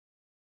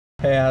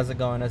Hey, how's it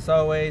going? As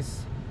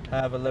always, I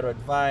have a little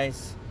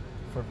advice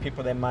for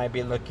people that might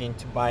be looking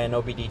to buy an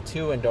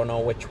OBD2 and don't know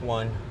which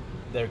one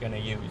they're going to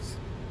use.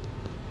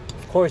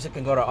 Of course, you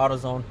can go to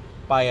AutoZone,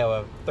 buy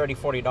a $30,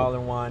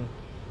 $40 one,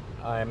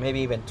 maybe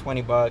even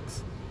 20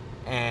 bucks,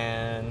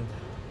 and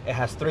it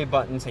has 3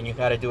 buttons and you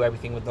got to do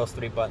everything with those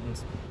 3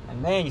 buttons.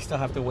 And then you still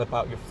have to whip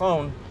out your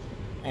phone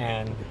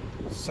and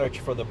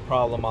search for the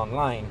problem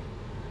online.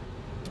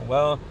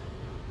 Well,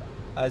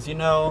 as you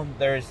know,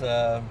 there's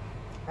a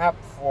app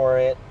for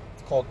it.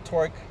 It's called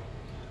Torque.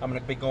 I'm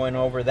going to be going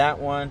over that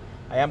one.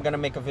 I am going to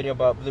make a video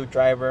about Blue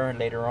Driver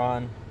later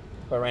on,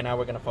 but right now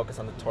we're going to focus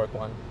on the Torque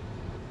one.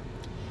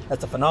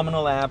 That's a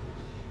phenomenal app.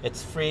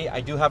 It's free.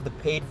 I do have the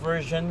paid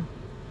version,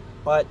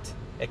 but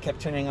it kept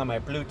turning on my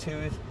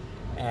Bluetooth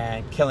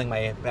and killing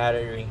my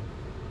battery,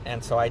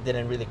 and so I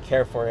didn't really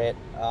care for it.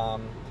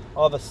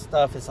 All the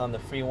stuff is on the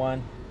free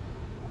one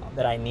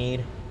that I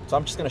need. So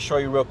I'm just going to show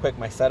you real quick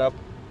my setup.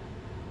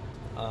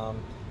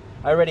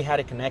 I already had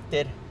it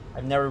connected.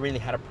 I've never really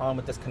had a problem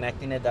with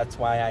disconnecting it. That's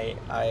why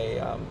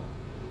I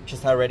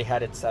just already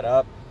had it set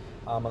up.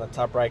 On the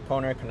top right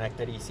corner,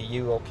 connected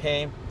ECU,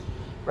 okay.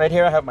 Right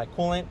here I have my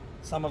coolant.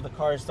 Some of the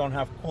cars don't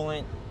have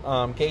coolant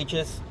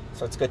gauges,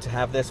 so it's good to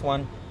have this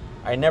one.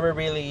 I never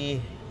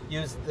really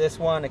used this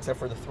one except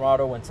for the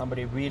throttle when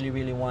somebody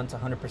really wants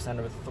 100%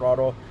 of the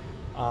throttle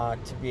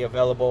to be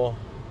available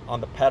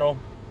on the pedal.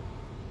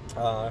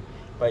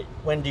 But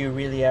when do you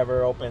really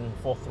ever open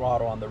full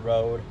throttle on the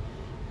road?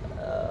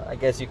 I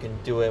guess you can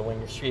do it when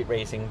you're street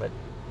racing, but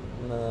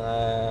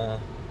I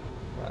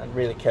don't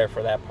really care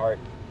for that part.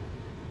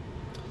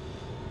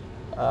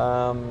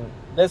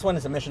 This one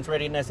is emissions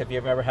readiness. If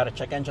you've ever had a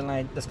check engine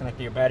light, disconnect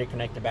your battery,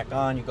 connect it back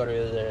on, you go to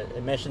the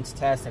emissions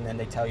test, and then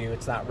they tell you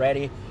it's not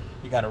ready.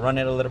 You got to run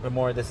it a little bit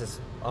more. This is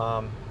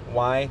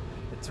why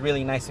it's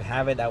really nice to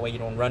have it. That way you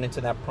don't run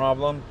into that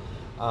problem.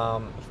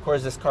 Of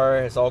course, this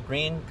car is all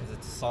green because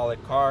it's a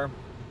solid car.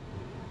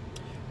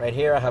 Right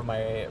here I have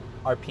my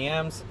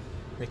RPMs,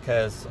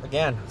 because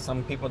again,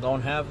 some people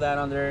don't have that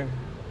on their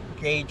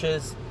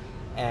gauges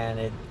and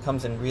it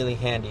comes in really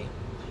handy.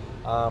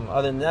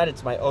 Other than that,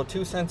 it's my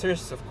O2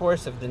 sensors. Of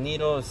course, if the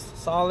needle is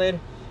solid,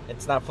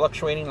 it's not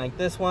fluctuating like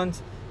this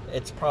one's,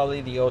 it's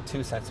probably the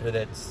O2 sensor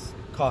that's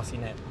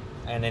causing it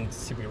and it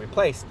needs to be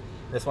replaced.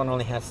 This one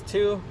only has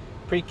 2,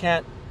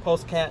 pre-cat,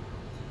 post-cat,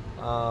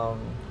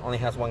 only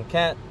has 1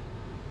 cat.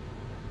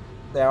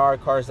 There are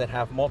cars that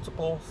have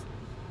multiples,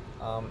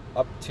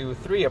 up to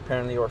 3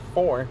 apparently, or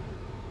 4.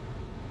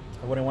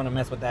 I wouldn't want to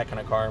mess with that kind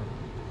of car.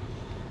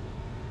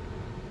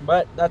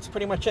 But that's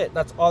pretty much it.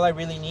 That's all I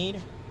really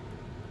need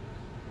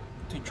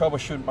to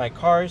troubleshoot my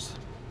cars.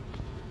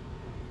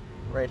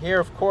 Right here,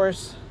 of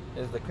course,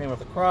 is the cream of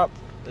the crop.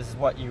 This is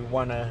what you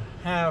want to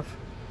have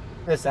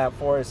this app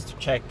for, is to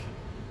check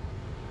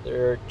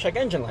their check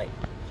engine light.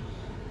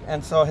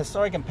 And so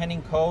historic and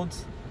pending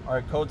codes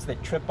are codes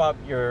that trip up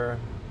your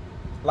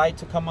light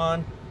to come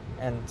on,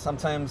 and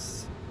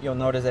sometimes you'll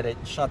notice that it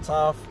shuts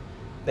off.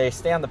 They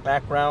stay on the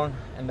background,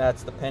 and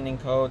that's the pending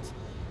codes.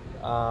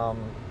 It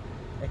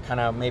kind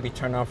of maybe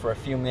turned on for a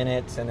few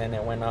minutes and then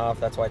it went off.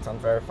 That's why it's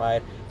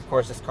unverified. Of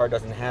course, this car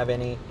doesn't have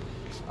any.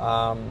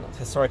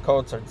 Historic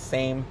codes are the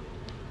same.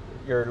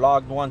 Your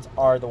logged ones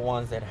are the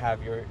ones that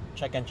have your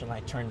check engine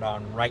light turned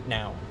on right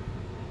now.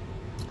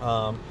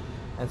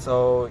 And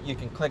so you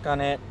can click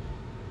on it,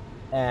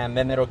 and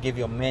then it'll give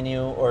you a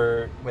menu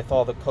or with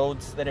all the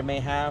codes that it may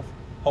have.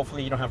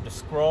 Hopefully you don't have to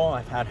scroll.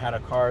 I've had a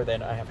car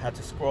that I have had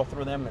to scroll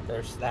through them, and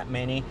there's that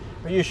many,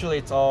 but usually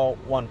it's all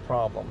one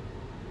problem.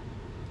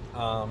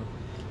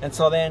 And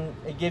so then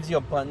it gives you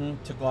a button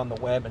to go on the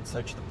web and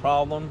search the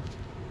problem,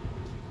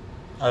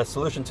 a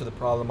solution to the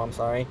problem, I'm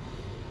sorry.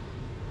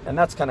 And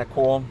that's kind of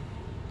cool.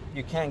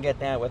 You can't get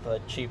that with a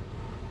cheap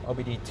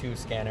OBD2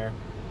 scanner.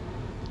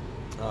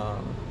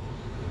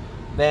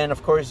 Then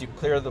of course you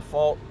clear the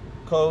fault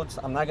codes.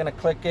 I'm not gonna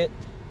click it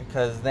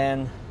because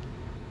then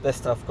this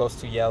stuff goes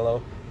to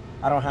yellow.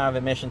 I don't have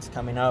emissions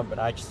coming up, but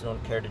I just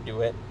don't care to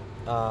do it.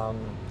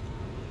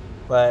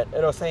 But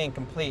it'll say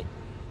incomplete,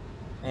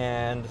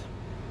 and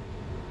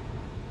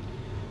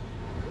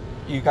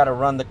you got to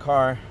run the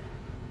car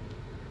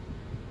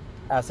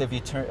as if you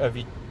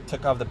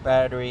took off the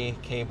battery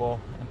cable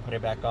and put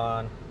it back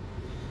on,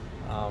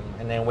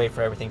 and then wait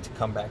for everything to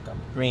come back up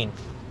green.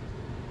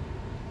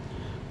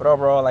 But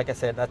overall, like I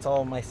said, that's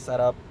all my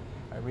setup.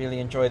 I really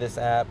enjoy this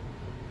app.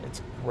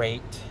 It's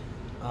great.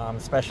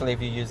 Especially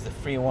if you use the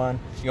free one.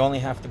 You only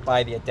have to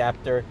buy the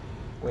adapter,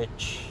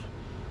 which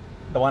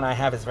the one I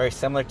have is very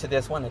similar to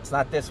this one. It's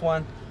not this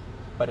one,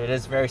 but it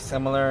is very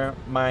similar.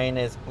 Mine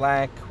is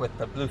black with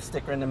the blue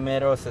sticker in the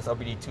middle. It says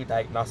OBD2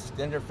 diagnostic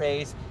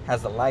interface,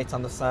 has the lights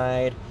on the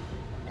side,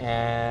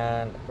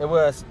 and it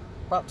was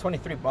about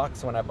 23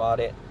 bucks when I bought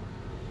it.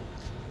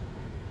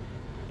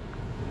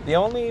 The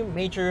only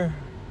major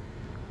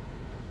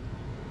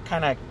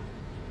kind of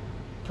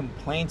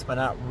complaints, but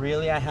not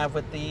really, I have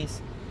with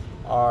these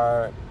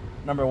are,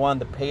 number one,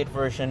 the paid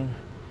version,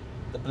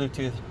 the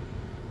Bluetooth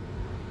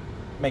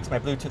makes my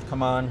Bluetooth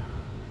come on,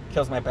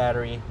 kills my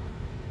battery.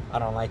 I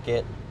don't like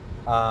it.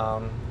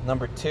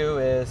 Number two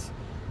is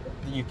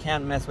you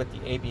can't mess with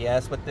the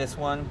ABS with this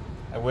one.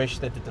 I wish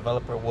that the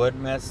developer would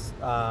mess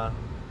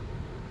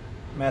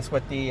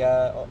with the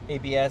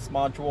ABS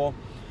module.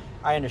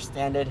 I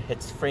understand it,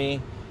 it's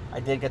free. I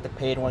did get the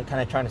paid one,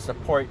 kind of trying to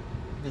support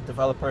the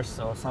developer,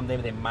 so someday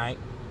they might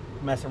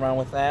mess around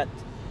with that.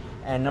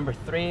 And number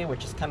three,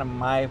 which is kind of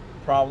my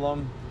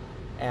problem,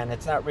 and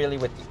it's not really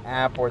with the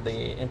app or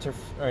the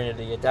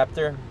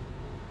adapter,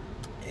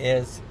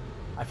 is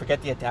I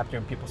forget the adapter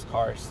in people's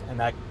cars, and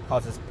that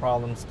causes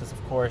problems because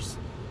of course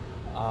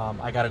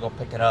I gotta go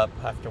pick it up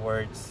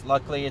afterwards.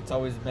 Luckily it's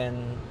always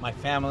been my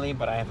family,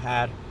 but I've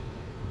had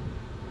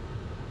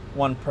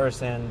one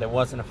person that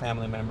wasn't a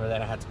family member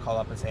that I had to call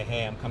up and say,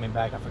 hey, I'm coming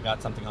back, I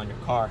forgot something on your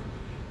car.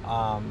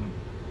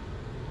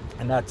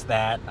 And that's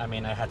that. I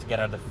mean, I had to get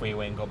out of the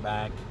freeway and go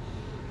back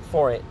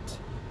for it.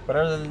 But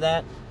other than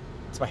that,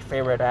 it's my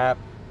favorite app.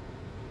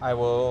 I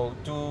will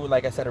do,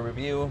 like I said, a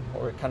review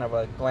or kind of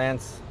a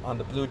glance on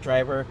the Blue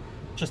Driver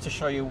just to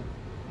show you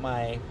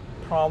my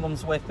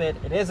problems with it.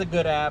 It is a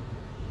good app.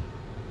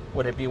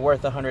 Would it be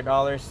worth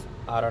 $100?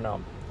 I don't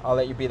know. I'll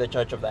let you be the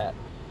judge of that.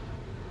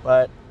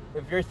 But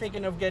if you're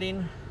thinking of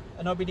getting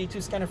an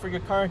OBD2 scanner for your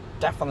car,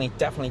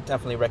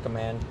 definitely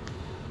recommend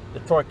the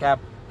Torque app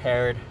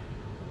paired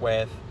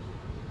with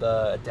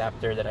the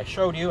adapter that I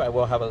showed you. I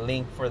will have a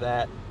link for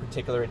that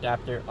particular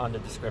adapter on the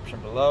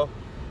description below.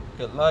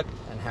 Good luck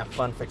and have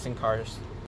fun fixing cars.